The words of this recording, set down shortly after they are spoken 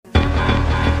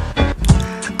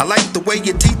I like the way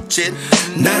you teach it,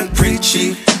 not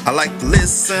preachy. I like to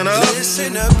listen up.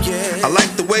 Listen up, yeah. I like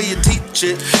the way you teach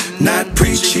it, not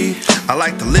preachy. I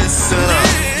like to listen up.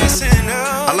 Listen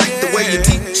up, I like the way you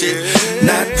teach it,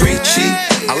 not preachy.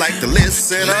 I like to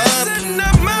listen up.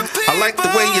 I like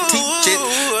the way you teach it,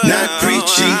 not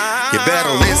preachy. You better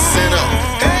listen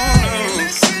up. Hey,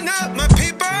 listen up, my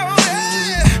people.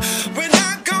 Hey, we're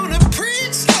not gonna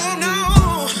preach, oh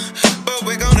no, but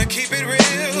we're gonna keep it real.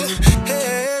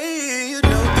 Hey, you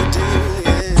know the deal,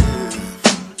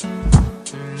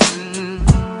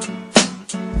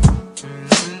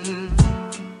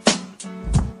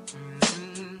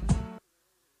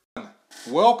 yeah.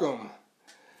 Welcome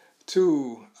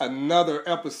to another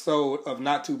episode of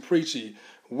Not Too Preachy,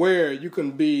 where you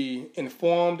can be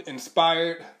informed,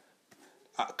 inspired,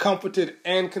 comforted,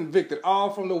 and convicted, all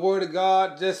from the Word of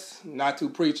God, just not too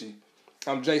preachy.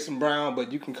 I'm Jason Brown,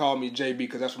 but you can call me JB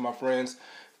because that's what my friends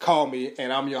call me,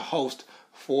 and I'm your host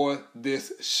for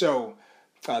this show.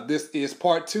 This is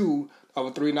part 2 of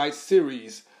a 3-night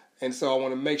series, and so I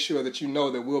want to make sure that you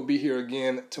know that we'll be here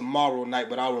again tomorrow night,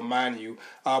 but I'll remind you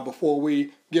before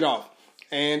we get off.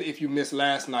 And if you missed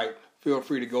last night, feel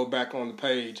free to go back on the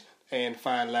page and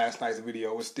find last night's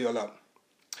video. It's still up.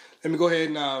 Let me go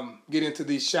ahead and get into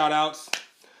these shout-outs.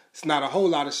 It's not a whole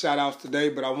lot of shout-outs today,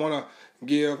 but I want to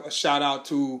give a shout-out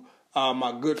to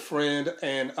my good friend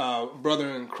and brother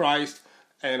in Christ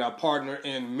and a partner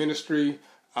in ministry,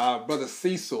 Brother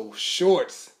Cecil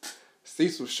Shorts.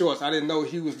 Cecil Shorts. I didn't know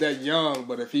he was that young,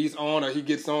 but if he's on or he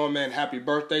gets on, man, happy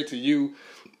birthday to you.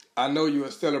 I know you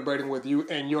are celebrating with you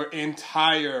and your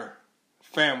entire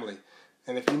family.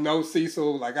 And if you know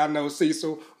Cecil, like I know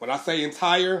Cecil, when I say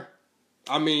entire,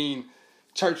 I mean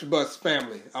church bus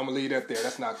family. I'm going to leave that there.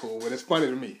 That's not cool, but it's funny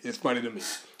to me. It's funny to me.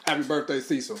 Happy birthday,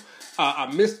 Cecil.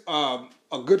 I missed a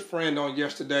good friend on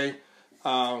yesterday.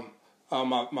 My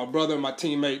brother and my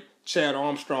teammate, Chad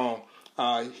Armstrong,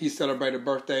 he celebrated a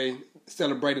birthday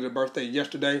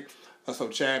yesterday. So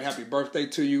Chad, happy birthday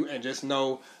to you. And just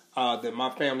know that my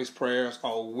family's prayers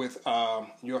are with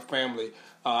your family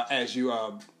as you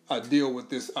deal with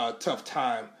this tough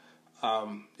time.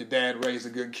 Your dad raised a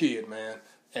good kid, man.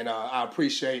 And I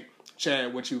appreciate,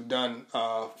 Chad, what you've done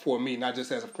for me, not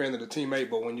just as a friend and a teammate,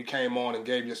 but when you came on and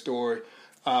gave your story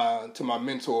to my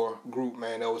mentor group,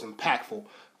 man, that was impactful.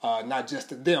 Not just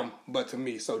to them, but to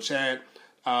me. So, Chad,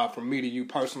 from me to you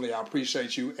personally, I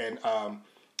appreciate you, and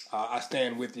I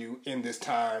stand with you in this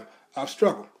time of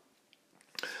struggle.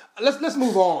 Let's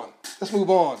move on. Let's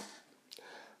move on.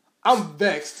 I'm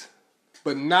vexed,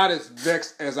 but not as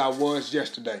vexed as I was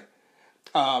yesterday.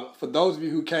 For those of you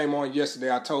who came on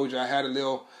yesterday, I told you I had a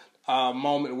little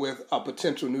moment with a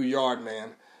potential new yard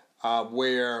man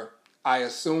where I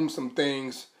assumed some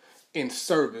things in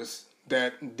service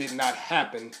that did not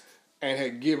happen and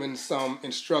had given some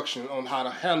instruction on how to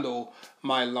handle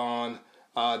my lawn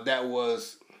that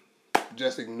was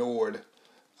just ignored,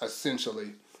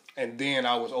 essentially. And then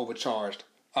I was overcharged.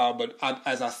 But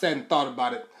as I sat and thought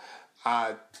about it,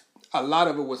 a lot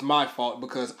of it was my fault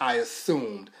because I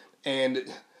assumed. And,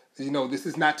 you know, this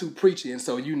is not too preachy. And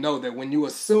so you know that when you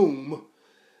assume,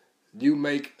 you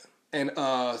make an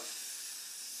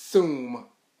assume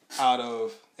out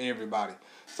of everybody.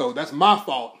 So that's my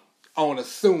fault on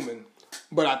assuming.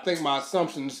 But I think my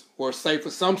assumptions were safe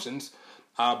assumptions.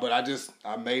 But I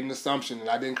made an assumption and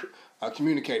I didn't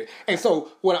communicate it. And so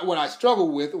what I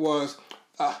struggled with was,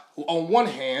 on one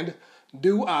hand,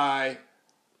 do I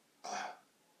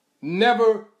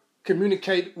never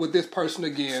communicate with this person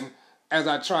again as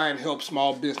I try and help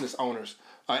small business owners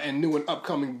and new and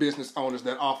upcoming business owners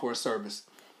that offer a service.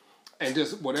 And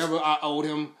just whatever I owed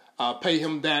him, pay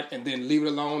him that and then leave it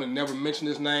alone and never mention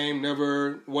his name,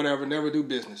 never do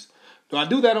business. Do I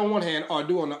do that on one hand, or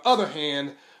on the other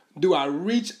hand, do I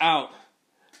reach out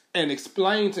and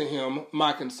explain to him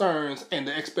my concerns and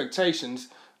the expectations,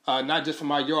 not just for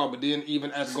my yard, but then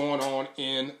even as going on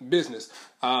in business.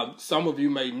 Some of you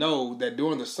may know that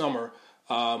during the summer,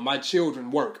 my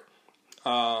children work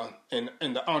in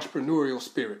the entrepreneurial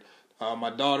spirit. My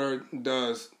daughter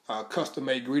does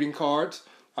custom-made greeting cards.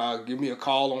 Give me a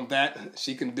call on that.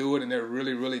 She can do it, and they're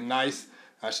really, really nice.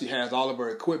 She has all of her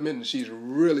equipment, and she's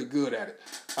really good at it.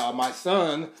 My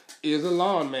son is a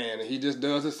lawn man, and he just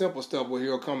does the simple stuff where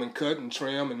he'll come and cut and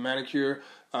trim and manicure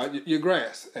your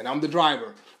grass. And I'm the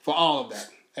driver for all of that.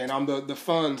 And I'm the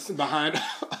funds behind.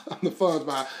 I'm the funds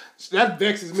behind. That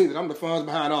vexes me that I'm the funds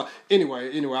behind all.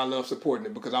 Anyway, I love supporting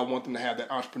it because I want them to have that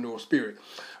entrepreneurial spirit,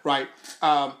 right?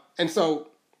 And so,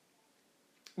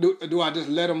 do I just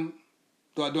let them?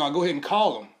 Do I go ahead and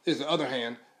call them? Is the other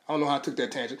hand. I don't know how I took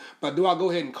that tangent, but do I go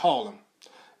ahead and call them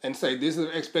and say, this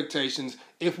is expectations.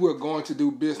 If we're going to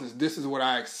do business, this is what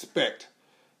I expect.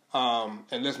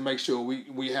 And let's make sure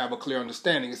we have a clear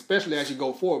understanding, especially as you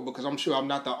go forward, because I'm sure I'm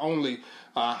not the only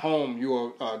home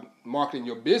you're marketing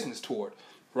your business toward,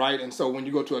 right? And so when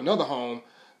you go to another home,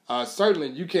 certainly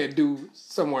you can't do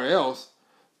somewhere else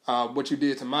what you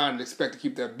did to mine and expect to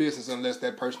keep that business unless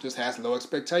that person just has low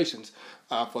expectations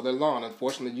for their lawn.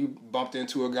 Unfortunately, you bumped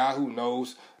into a guy who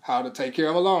knows how to take care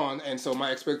of a lawn, and so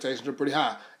my expectations are pretty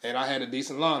high, and I had a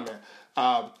decent lawnman.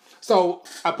 So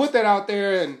I put that out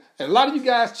there, and a lot of you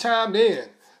guys chimed in,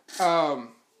 and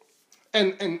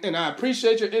I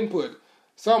appreciate your input.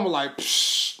 Some were like,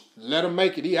 psh, let him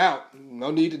make it, he out. No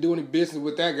need to do any business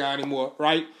with that guy anymore,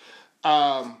 right?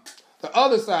 The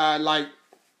other side, like,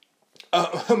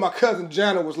 my cousin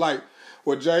Jana was like,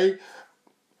 well, Jay,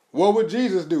 what would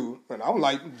Jesus do? And I'm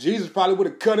like, Jesus probably would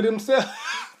have cut it himself,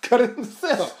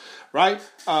 right?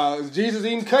 Is Jesus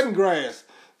even cutting grass?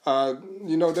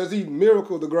 Does he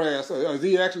miracle the grass? Or is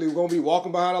he actually going to be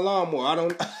walking behind a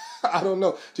lawnmower? I don't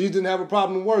know. Jesus didn't have a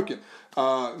problem working.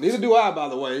 Neither do I, by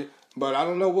the way. But I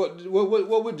don't know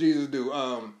what would Jesus do.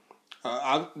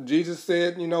 Jesus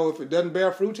said, if it doesn't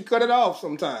bear fruit, you cut it off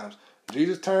sometimes.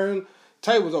 Jesus turned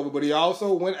tables over, but he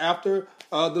also went after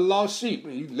the lost sheep.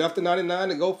 He left the 99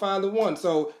 to go find the one.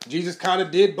 So Jesus kind of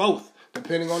did both,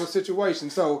 depending on the situation.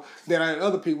 So then I had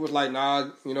other people was like, nah,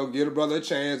 give a brother a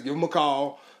chance, give him a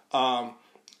call. And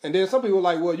then some people were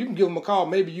like, well, you can give him a call.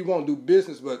 Maybe you won't do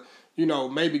business, but,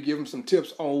 maybe give him some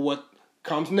tips on what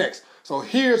comes next. So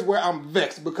here's where I'm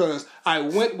vexed, because I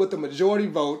went with the majority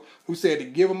vote who said to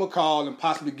give him a call and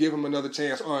possibly give him another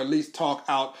chance, or at least talk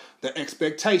out the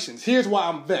expectations. Here's why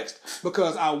I'm vexed,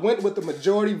 because I went with the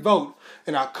majority vote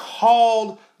and I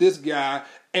called this guy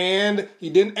and he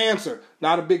didn't answer.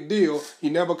 Not a big deal. He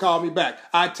never called me back.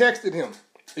 I texted him.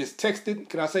 Is texted?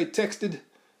 Can I say texted?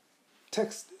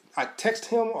 I text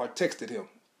him or texted him?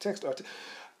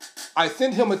 I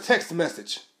sent him a text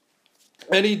message.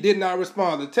 And he did not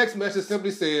respond. The text message simply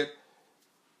said,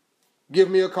 give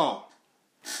me a call.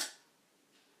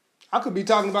 I could be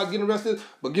talking about getting arrested,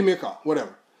 but give me a call,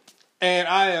 whatever. And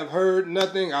I have heard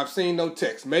nothing. I've seen no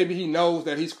text. Maybe he knows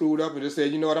that he screwed up and just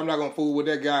said, you know what, I'm not going to fool with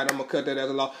that guy and I'm going to cut that as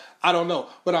a law. I don't know.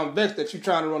 But I'm vexed that you're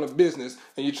trying to run a business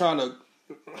and you're trying to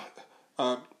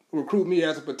recruit me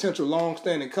as a potential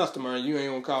long-standing customer and you ain't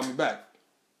going to call me back.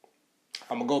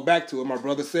 I'm going to go back to it. My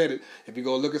brother said it. If you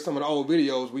go look at some of the old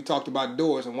videos, we talked about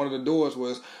doors, and one of the doors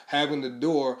was having the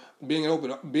door, being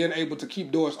able to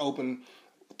keep doors open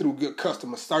through good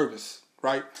customer service,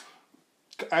 right?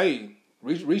 Hey,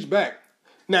 reach back.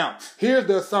 Now, here's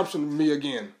the assumption of me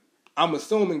again. I'm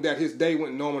assuming that his day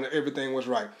went normal and everything was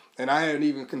right. And I hadn't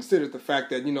even considered the fact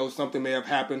that, something may have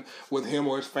happened with him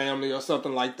or his family or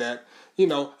something like that.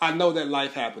 I know that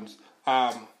life happens.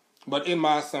 But in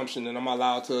my assumption, and I'm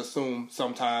allowed to assume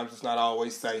sometimes, it's not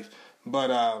always safe. But,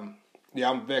 I'm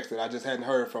vexed that I just hadn't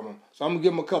heard from him. So I'm going to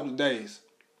give him a couple of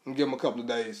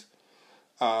days.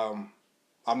 I'm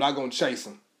not going to chase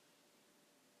him.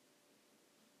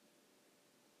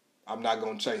 I'm not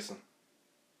going to chase him.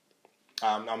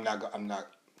 I'm not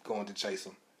going to chase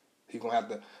him. He's going to have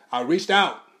to. I reached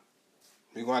out.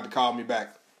 He's going to have to call me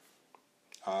back.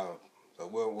 So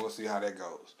we'll see how that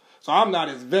goes. So I'm not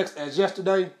as vexed as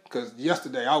yesterday, because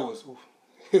yesterday I was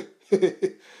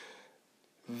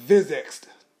vexed,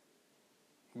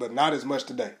 but not as much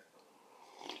today.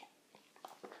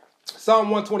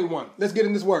 Psalm 121. Let's get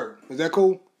in this word. Is that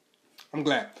cool? I'm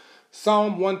glad.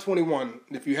 Psalm 121.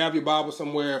 If you have your Bible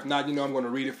somewhere, if not, I'm going to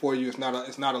read it for you. It's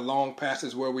not a long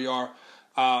passage where we are.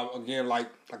 Again, like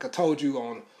I told you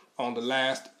on the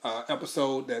last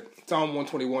episode, that Psalm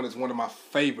 121 is one of my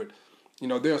favorite.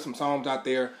 There are some psalms out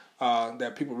there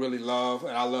that people really love,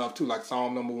 and I love too, like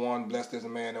Psalm number 1, blessed is the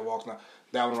man that walks not.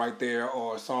 That one right there,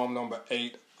 or Psalm number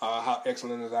 8, how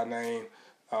excellent is thy name.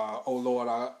 O Lord,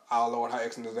 our Lord, how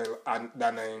excellent is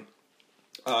thy name.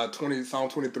 Psalm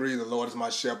 23, the Lord is my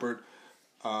shepherd.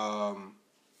 Psalm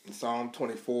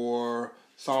 24,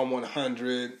 Psalm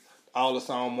 100, all of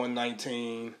Psalm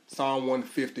 119, Psalm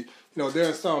 150. There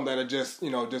are some that are just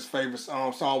favorite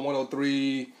Psalms. Psalm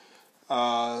 103,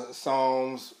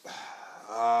 Psalms,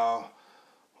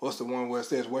 what's the one where it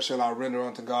says, what shall I render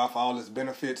unto God for all his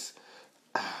benefits?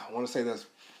 I want to say that's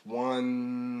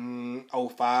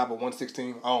 105 or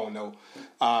 116. I don't know.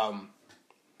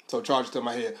 So charge it to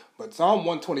my head. But Psalm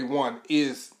 121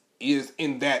 is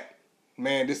in that,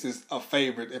 man, this is a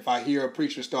favorite. If I hear a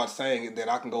preacher start saying it, then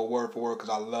I can go word for word, because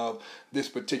I love this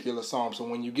particular psalm. So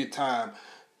when you get time,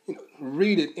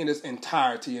 read it in its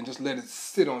entirety and just let it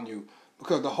sit on you.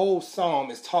 Because the whole psalm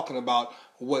is talking about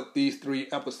what these 3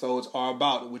 episodes are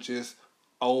about, which is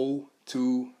Old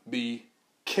to be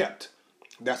kept.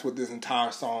 That's what this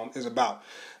entire psalm is about.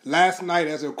 Last night,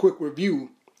 as a quick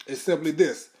review, is simply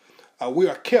this. We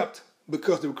are kept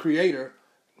because the Creator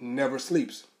never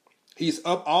sleeps. He's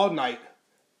up all night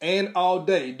and all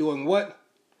day doing what?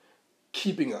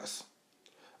 Keeping us.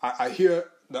 I hear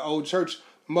the old church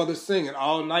mothers singing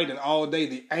all night and all day.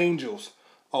 The angels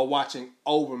are watching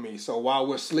over me. So while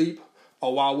we're asleep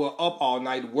or while we're up all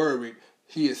night worried,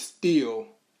 He is still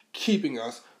keeping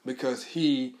us because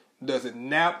He doesn't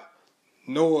nap,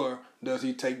 nor does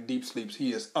He take deep sleeps.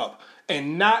 He is up.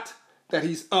 And not that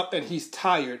He's up and He's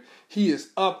tired. He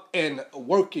is up and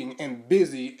working and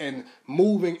busy and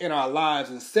moving in our lives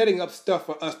and setting up stuff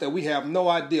for us that we have no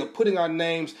idea, putting our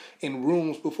names in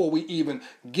rooms before we even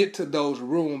get to those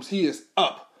rooms. He is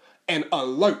up and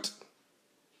alert.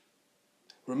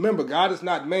 Remember, God is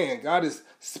not man. God is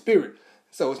spirit.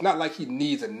 So it's not like He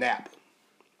needs a nap.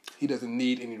 He doesn't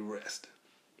need any rest.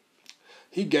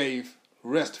 He gave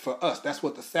rest for us. That's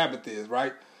what the Sabbath is,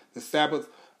 right? The Sabbath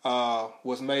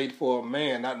was made for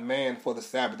man, not man for the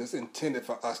Sabbath. It's intended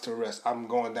for us to rest. I'm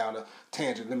going down a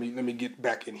tangent. Let me get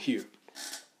back in here.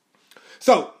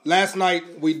 So last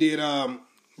night we did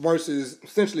verses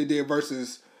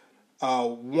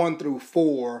 1 through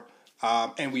 4,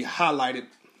 and we highlighted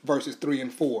verses 3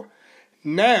 and 4.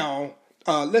 Now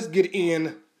let's get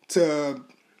into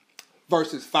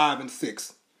verses 5 and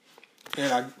 6.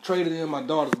 And I traded in my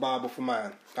daughter's Bible for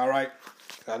mine. All right,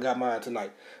 I got mine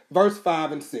tonight. Verse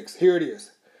 5 and 6. Here it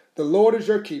is. The Lord is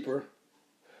your keeper.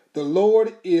 The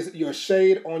Lord is your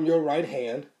shade on your right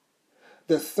hand.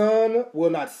 The sun will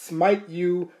not smite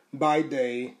you by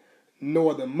day,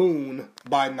 nor the moon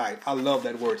by night. I love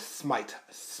that word, smite.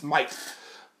 Smite.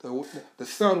 The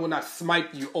sun will not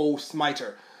smite you, O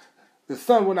smiter. The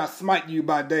sun will not smite you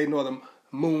by day, nor the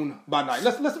moon by night.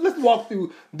 Let's walk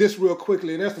through this real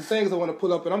quickly. And there's some things I want to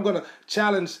pull up, and I'm going to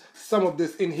challenge some of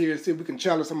this in here and see if we can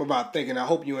challenge some of our thinking. I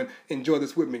hope you enjoy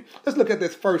this with me. Let's look at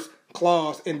this first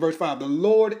clause in verse 5. The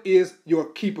Lord is your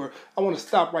keeper. I want to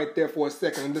stop right there for a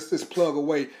second and let's just plug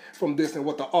away from this and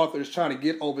what the author is trying to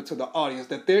get over to the audience,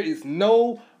 that there is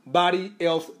nobody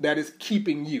else that is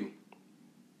keeping you.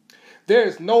 There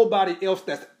is nobody else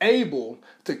that's able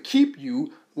to keep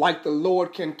you like the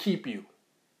Lord can keep you.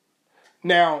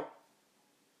 Now,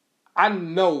 I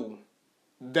know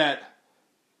that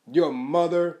your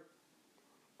mother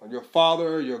or your father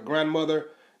or your grandmother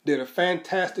did a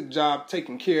fantastic job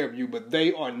taking care of you, but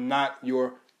they are not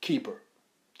your keeper.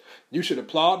 You should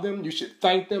applaud them. You should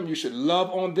thank them. You should love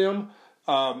on them.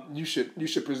 You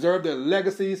should preserve their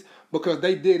legacies because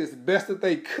they did as best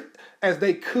as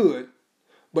they could,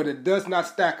 but it does not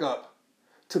stack up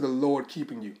to the Lord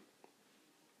keeping you.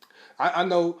 I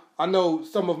know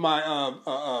some of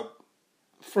my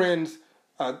friends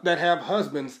that have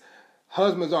husbands.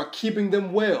 Husbands are keeping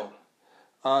them well.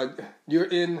 You're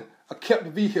in a kept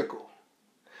vehicle,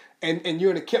 and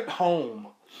you're in a kept home,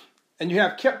 and you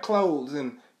have kept clothes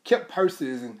and kept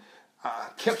purses and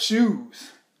kept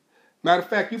shoes. Matter of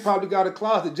fact, you probably got a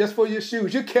closet just for your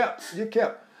shoes. You're kept.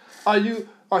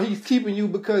 Or he's keeping you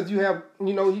because you have,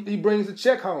 he brings a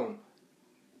check home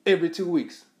every 2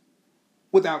 weeks.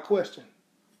 Without question.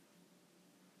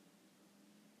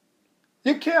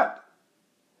 You're kept.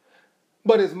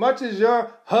 But as much as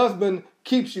your husband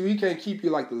keeps you, he can't keep you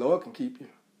like the Lord can keep you.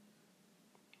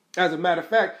 As a matter of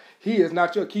fact, he is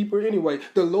not your keeper anyway.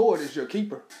 The Lord is your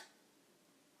keeper.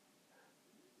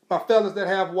 My fellas that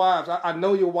have wives, I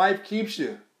know your wife keeps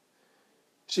you.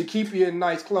 She keep you in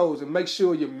nice clothes and make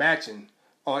sure you're matching.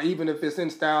 Or even if it's in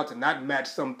style, to not match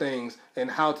some things, and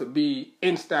how to be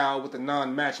in style with the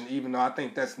non-matching, even though I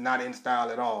think that's not in style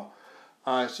at all.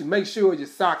 She makes sure your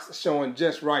socks are showing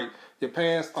just right. Your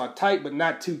pants are tight, but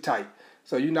not too tight.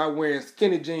 So you're not wearing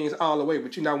skinny jeans all the way,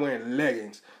 but you're not wearing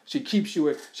leggings. She keeps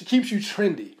you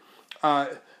trendy.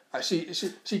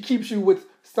 She keeps you with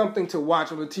something to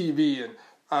watch on the TV, and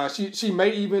she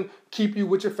may even keep you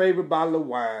with your favorite bottle of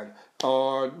wine.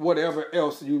 Or whatever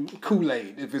else,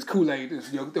 Kool-Aid. If it's Kool-Aid,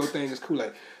 your thing is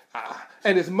Kool-Aid.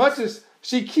 And as much as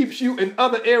she keeps you in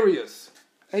other areas,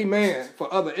 amen,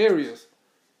 for other areas,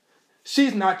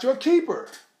 she's not your keeper.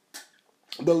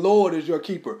 The Lord is your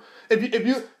keeper.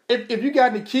 If you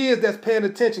got any kids that's paying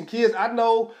attention, kids, I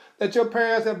know that your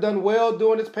parents have done well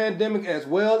during this pandemic as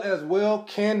well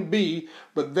can be,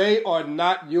 but they are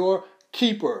not your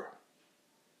keeper.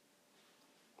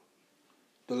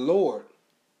 The Lord.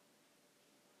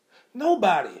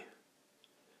 Nobody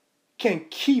can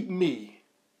keep me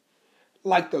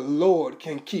like the Lord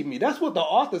can keep me. That's what the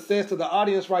author says to the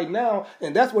audience right now,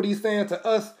 and that's what he's saying to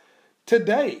us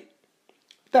today.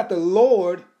 That the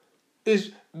Lord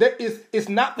is it's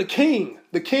not the king.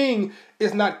 The king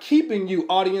is not keeping you,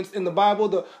 audience, in the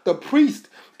Bible. The priest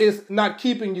is not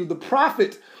keeping you. The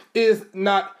prophet is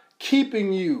not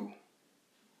keeping you.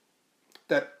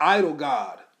 That idol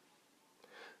god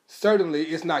certainly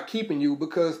is not keeping you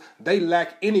because they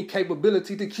lack any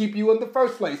capability to keep you in the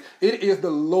first place. It is the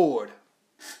Lord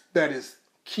that is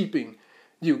keeping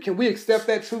you. Can we accept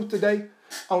that truth today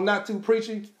on Not Too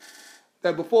Preachy?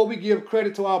 That before we give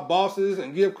credit to our bosses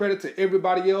and give credit to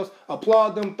everybody else,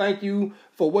 applaud them, thank you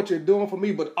for what you're doing for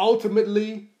me, but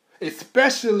ultimately,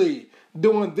 especially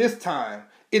during this time,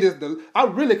 I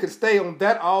really could stay on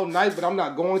that all night, but I'm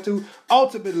not going to.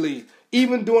 Ultimately,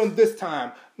 even during this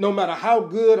time, no matter how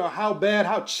good or how bad,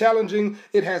 how challenging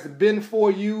it has been for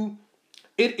you,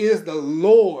 it is the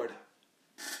Lord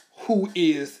who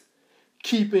is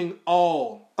keeping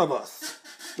all of us.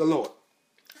 The Lord.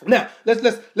 Now,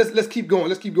 let's keep going.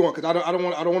 Let's keep going because I don't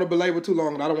want to belabor too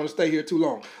long and I don't want to stay here too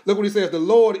long. Look what he says. The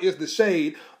Lord is the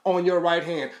shade on your right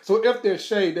hand. So if there's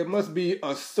shade, there must be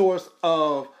a source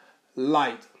of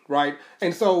light, right?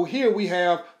 And so here we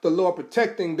have the Lord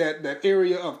protecting that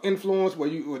area of influence where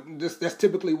that's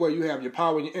typically where you have your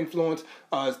power and your influence.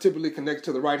 Is typically connected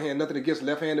to the right hand. Nothing against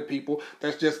left-handed people.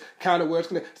 That's just kind of where it's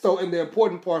connected. So in the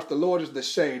important parts, the Lord is the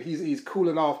shade. He's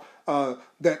cooling off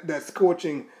that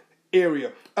scorching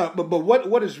area. But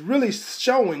what is really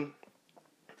showing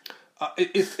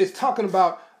it's talking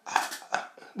about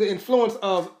the influence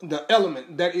of the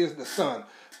element that is the sun.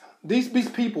 These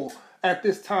people at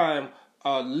this time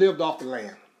lived off the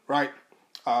land, right?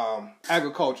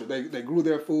 Agriculture. They grew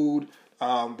their food.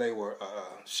 They were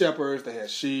shepherds. They had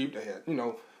sheep. They had,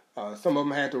 some of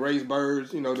them had to raise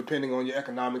birds, depending on your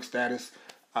economic status.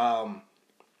 But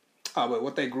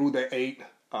what they grew, they ate,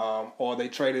 or they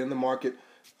traded in the market.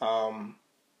 And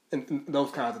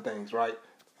those kinds of things, right?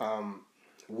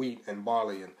 Wheat and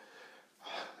barley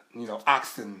and,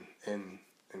 oxen and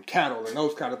cattle and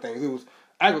those kind of things. It was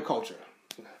agriculture,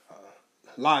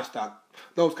 livestock,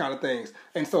 those kind of things.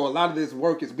 And so a lot of this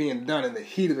work is being done in the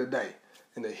heat of the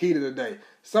day.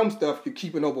 Some stuff you're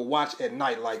keeping over watch at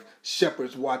night, like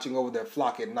shepherds watching over their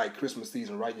flock at night, Christmas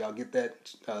season, right? Y'all get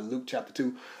that? Luke chapter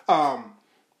 2.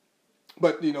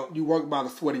 But, you work by the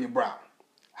sweat of your brow.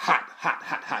 Hot.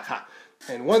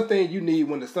 And one thing you need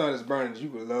when the sun is burning is you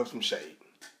would love some shade,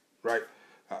 right?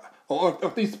 Or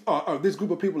if this group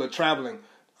of people are traveling,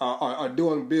 are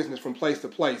doing business from place to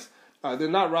place, they're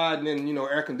not riding in,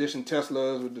 air-conditioned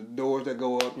Teslas with the doors that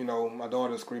go up. My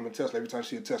daughter's screaming Tesla every time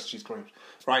she sees a Tesla, she screams,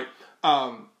 right?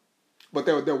 But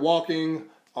they're walking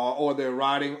or they're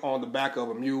riding on the back of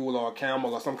a mule or a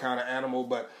camel or some kind of animal,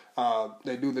 but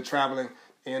they do the traveling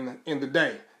in the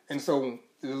day. And so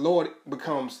the Lord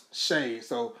becomes shade,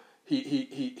 so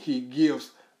he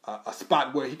gives a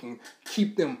spot where he can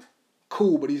keep them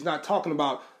cool, but he's not talking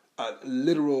about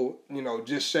literal,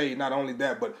 just shade. Not only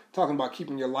that, but talking about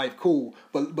keeping your life cool.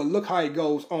 But look how he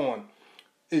goes on.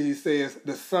 He says,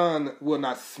 the sun will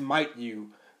not smite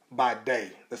you by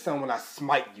day. The sun will not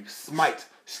smite you. Smite,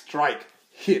 strike,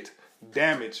 hit,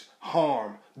 damage,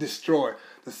 harm, destroy.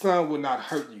 The sun will not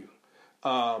hurt you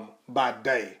by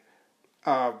day.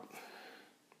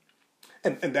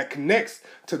 And that connects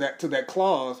to that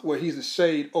clause where he's a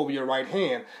shade over your right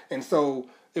hand. And so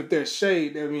if there's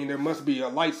shade, there must be a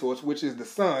light source, which is the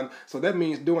sun. So that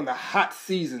means during the hot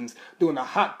seasons, during the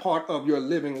hot part of your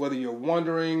living, whether you're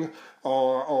wandering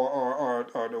or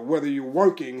whether you're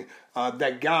working,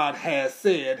 that God has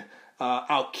said,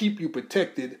 I'll keep you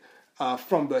protected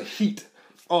from the heat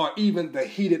or even the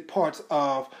heated parts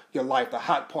of your life, the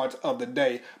hot parts of the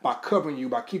day, by covering you,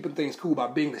 by keeping things cool, by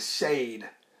being the shade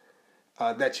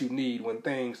that you need when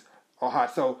things are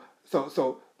hot. So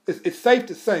it's safe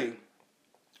to say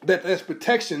that there's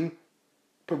protection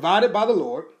provided by the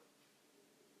Lord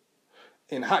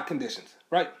in hot conditions,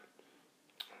 right?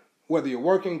 Whether you're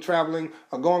working, traveling,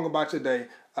 or going about your day,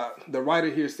 the writer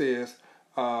here says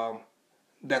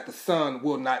that the sun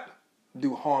will not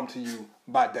do harm to you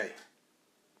by day.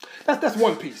 That's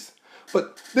one piece.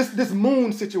 But this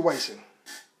moon situation,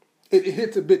 it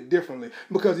hits a bit differently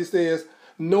because he says,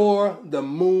 nor the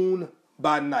moon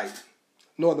by night.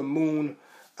 Nor the moon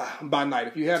by night.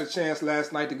 If you had a chance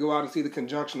last night to go out and see the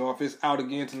conjunction, or if it's out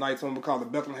again tonight, something called the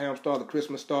Bethlehem star, the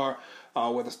Christmas star,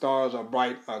 where the stars are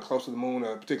bright close to the moon,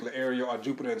 a particular area, or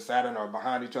Jupiter and Saturn are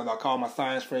behind each other. I called my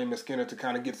science friend, Miss Skinner, to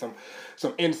kind of get some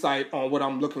insight on what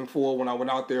I'm looking for when I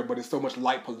went out there, but it's so much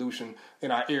light pollution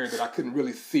in our area that I couldn't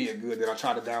really see it good, that I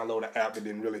tried to download an app that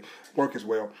didn't really work as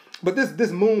well. But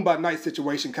this moon by night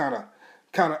situation kind of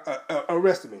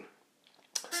arrested me.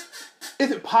 Is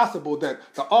it possible that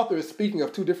the author is speaking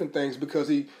of two different things because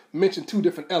he mentioned two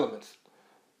different elements?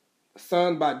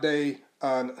 sun by day,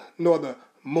 nor the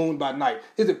moon by night.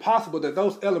 Is it possible that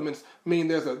those elements mean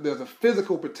there's a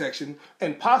physical protection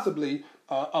and possibly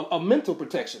a mental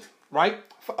protection, right?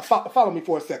 Follow me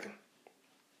for a second.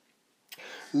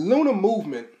 Lunar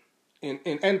movement in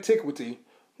antiquity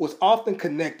was often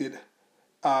connected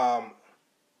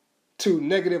to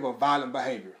negative or violent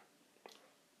behavior,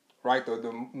 right?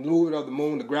 The movement of the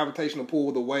moon, the gravitational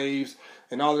pull, the waves,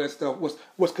 and all of that stuff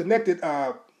was connected.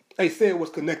 They said it was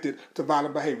connected to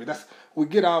violent behavior. We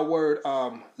get our word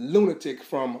lunatic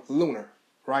from lunar,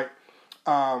 right?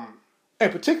 And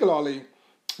particularly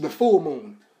the full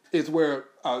moon is where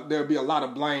there'll be a lot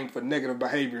of blame for negative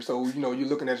behavior. So, you're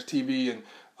looking at your TV and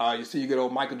you get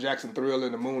old Michael Jackson Thriller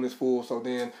and the moon is full. So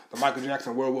then the Michael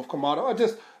Jackson werewolf come out, or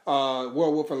just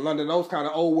Werewolf in London, those kind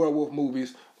of old werewolf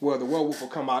movies where the werewolf will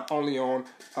come out only on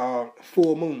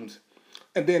full moons.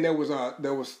 And then there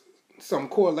was some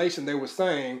correlation. They were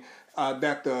saying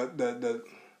that the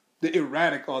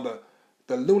erratic or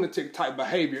the lunatic type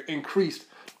behavior increased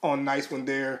on nights when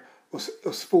there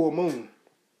was full moon.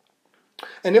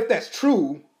 And if that's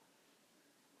true,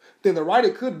 then the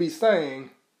writer could be saying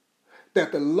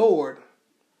that the Lord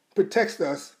protects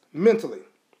us mentally,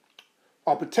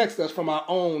 or protects us from our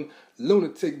own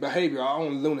lunatic behavior, our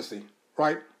own lunacy,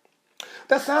 right?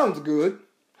 That sounds good.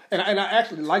 And I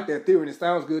actually like that theory, and it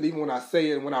sounds good even when I say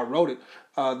it and when I wrote it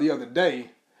the other day.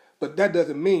 But that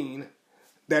doesn't mean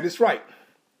that it's right.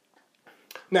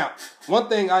 Now, one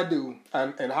thing I do,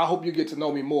 and I hope you get to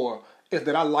know me more, is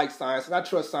that I like science, and I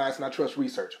trust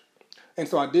research. And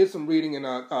so I did some reading in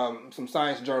some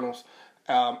science journals,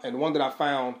 and one that I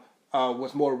found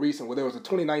was more recent, where there was a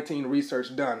 2019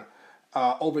 research done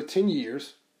over 10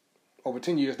 years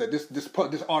that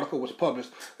this article was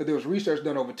published, that there was research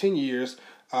done over 10 years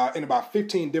in about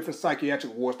 15 different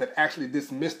psychiatric wards that actually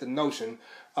dismissed the notion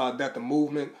that the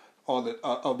movement of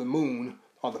the moon,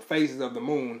 or the phases of the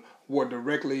moon, were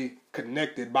directly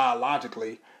connected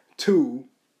biologically to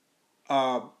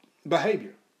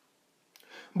behavior.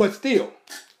 But still,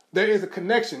 there is a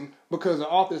connection, because the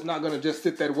author is not going to just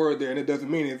sit that word there and it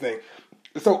doesn't mean anything.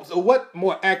 So what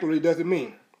more accurately does it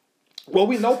mean? What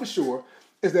we know for sure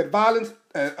is that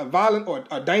violent or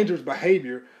a dangerous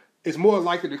behavior is more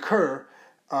likely to occur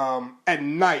at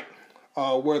night,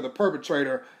 where the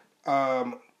perpetrator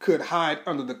could hide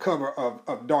under the cover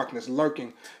of darkness,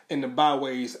 lurking in the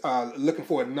byways, looking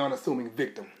for a non-assuming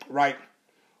victim, right?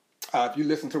 If you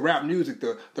listen to rap music,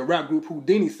 the rap group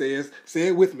Houdini say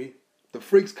it with me, the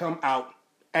freaks come out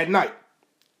at night.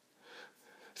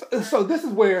 So this is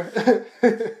where,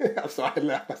 I'm sorry, I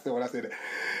laughed when I said that.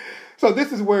 So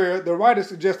this is where the writer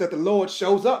suggests that the Lord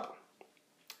shows up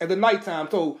at the nighttime.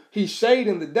 So he's shade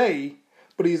in the day,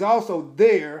 but he's also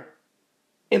there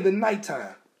in the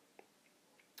nighttime.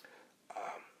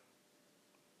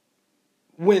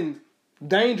 When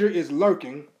danger is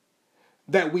lurking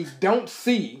that we don't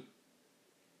see,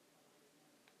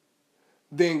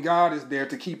 then God is there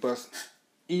to keep us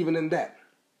even in that.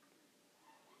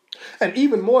 And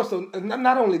even more so,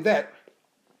 not only that,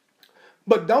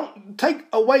 but don't take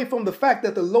away from the fact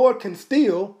that the Lord can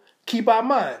still keep our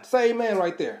mind. Say amen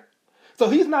right there. So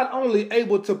he's not only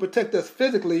able to protect us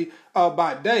physically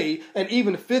by day and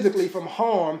even physically from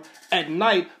harm at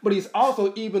night, but he's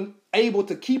also even able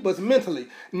to keep us mentally.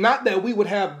 Not that we would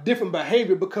have different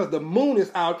behavior because the moon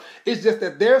is out. It's just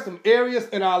that there are some areas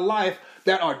in our life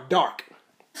that are dark.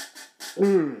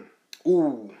 Ooh.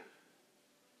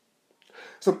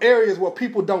 Some areas where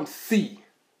people don't see.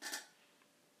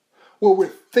 Where we're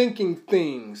thinking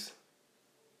things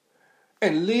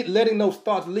and letting those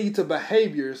thoughts lead to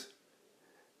behaviors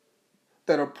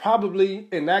that are probably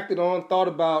enacted on, thought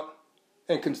about,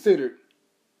 and considered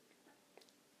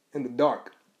in the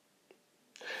dark.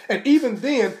 And even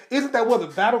then, isn't that where the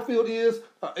battlefield is?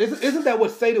 Isn't that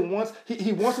what Satan wants?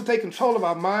 He wants to take control of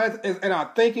our minds and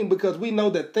our thinking, because we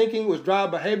know that thinking will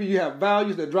drive behavior. You have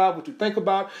values that drive what you think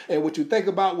about, and what you think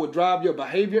about will drive your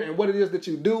behavior and what it is that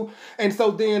you do. And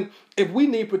so then, if we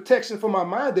need protection from our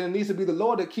mind, then it needs to be the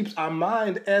Lord that keeps our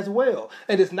mind as well.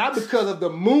 And it's not because of the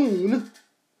moon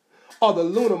or the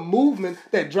lunar movement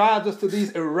that drives us to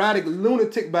these erratic,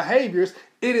 lunatic behaviors.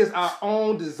 It is our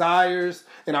own desires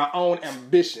and our own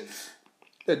ambitions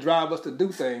that drive us to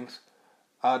do things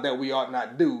that we ought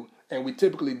not do. And we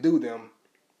typically do them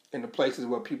in the places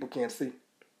where people can't see.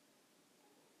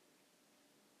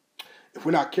 If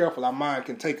we're not careful, our mind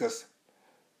can take us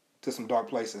to some dark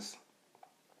places.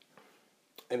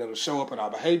 And it'll show up in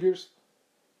our behaviors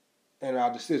and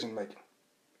our decision making.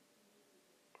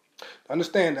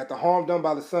 Understand that the harm done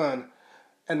by the sun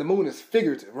and the moon is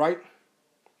figurative, right?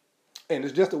 And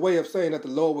it's just a way of saying that the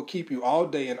Lord will keep you all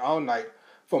day and all night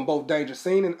from both danger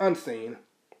seen and unseen,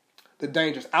 the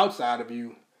dangers outside of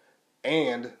you,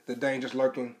 and the dangers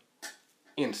lurking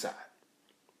inside.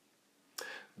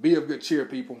 Be of good cheer,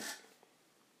 people.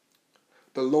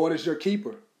 The Lord is your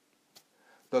keeper.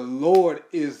 The Lord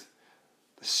is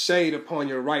the shade upon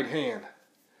your right hand.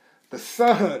 The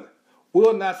sun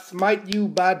will not smite you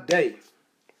by day,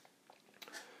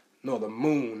 nor the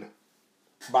moon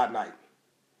by night.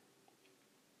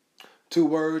 2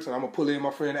 words, and I'm going to pull in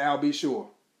my friend Al B. Shore.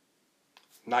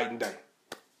 Night and day.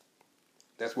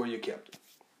 That's where you're kept.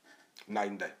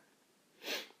 Night and day.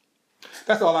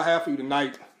 That's all I have for you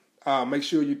tonight. Make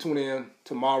sure you tune in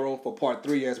tomorrow for part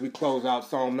 3 as we close out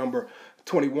Psalm number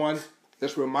 21.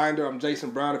 Just a reminder, I'm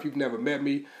Jason Brown. If you've never met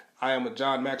me, I am a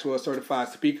John Maxwell certified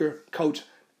speaker, coach,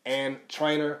 and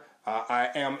trainer. I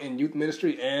am in youth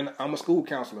ministry, and I'm a school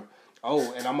counselor.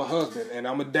 Oh, and I'm a husband, and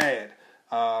I'm a dad.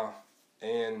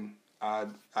 And I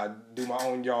do my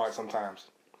own yard sometimes.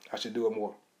 I should do it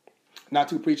more. Not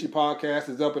Too Preachy podcast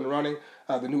is up and running.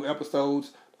 The new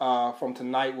episodes from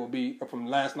tonight will be, from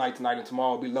last night, tonight, and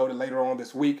tomorrow will be loaded later on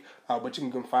this week. But you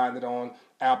can find it on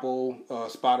Apple,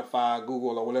 Spotify,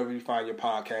 Google, or wherever you find your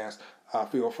podcast.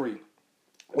 Feel free.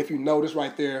 If you notice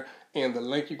right there in the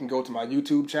link, you can go to my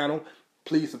YouTube channel.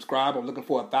 Please subscribe. I'm looking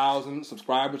for 1,000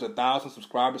 subscribers. 1,000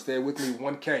 subscribers. Say it with me.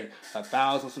 1K.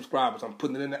 1,000 subscribers. I'm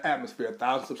putting it in the atmosphere.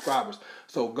 1,000 subscribers.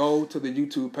 So go to the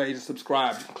YouTube page and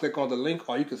subscribe. You can click on the link,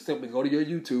 or you can simply go to your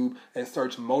YouTube and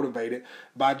search Motivated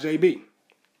by JB.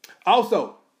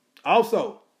 Also,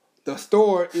 the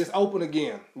store is open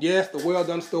again. Yes, the Well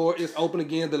Done store is open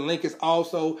again. The link is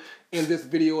also in this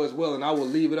video as well, and I will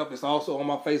leave it up. It's also on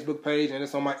my Facebook page, and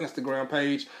it's on my Instagram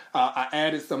page. I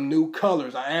added some new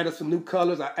colors. And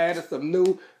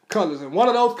one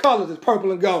of those colors is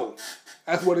purple and gold.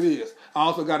 That's what it is. I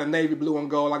also got a navy blue and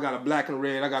gold. I got a black and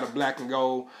red. I got a black and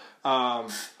gold.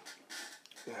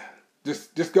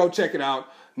 Just go check it out.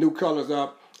 New colors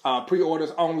up.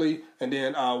 Pre-orders only, and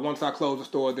then once I close the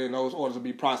store, then those orders will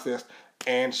be processed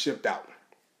and shipped out.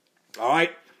 All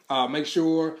right? Make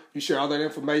sure you share all that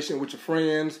information with your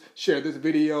friends. Share this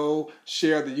video.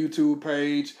 Share the YouTube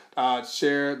page.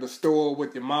 Share the store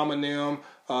with your mom and them.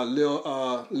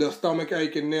 Little stomach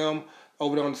ache and them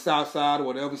over there on the south side or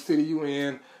whatever city you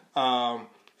in.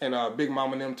 And Big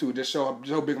Mama and them too. Just show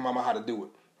Big Mama how to do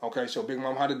it. Okay? Show Big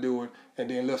Mama how to do it. And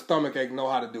then little stomach ache know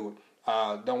how to do it.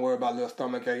 Don't worry about little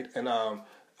stomach ache. And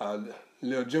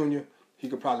little Junior, he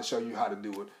could probably show you how to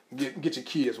do it. Get your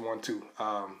kids one too.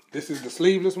 This is the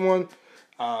sleeveless one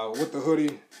with the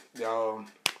hoodie.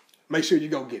 Make sure you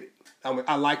go get it.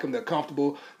 I like them. They're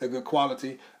comfortable. They're good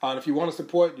quality. If you want to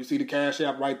support, you see the Cash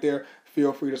App right there.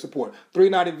 Feel free to support.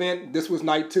 3-night event. This was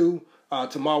night 2.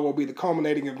 Tomorrow will be the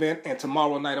culminating event. And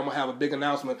tomorrow night, I'm going to have a big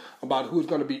announcement about who's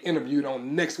going to be interviewed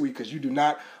on next week, because you do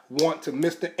not want to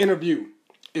miss the interview.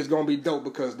 It's going to be dope,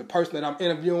 because the person that I'm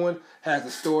interviewing has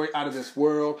a story out of this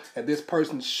world, and this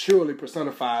person surely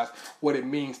personifies what it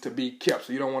means to be kept.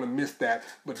 So you don't want to miss that,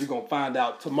 but you're going to find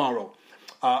out tomorrow.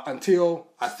 Until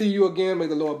I see you again, may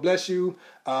the Lord bless you.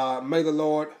 May the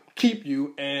Lord keep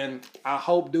you, and I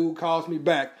hope dude calls me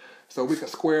back so we can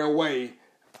square away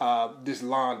this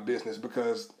lawn business,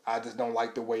 because I just don't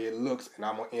like the way it looks, and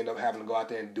I'm going to end up having to go out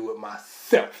there and do it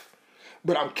myself.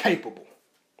 But I'm capable.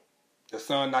 The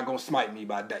sun not going to smite me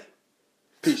by day.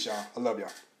 Peace, y'all. I love y'all.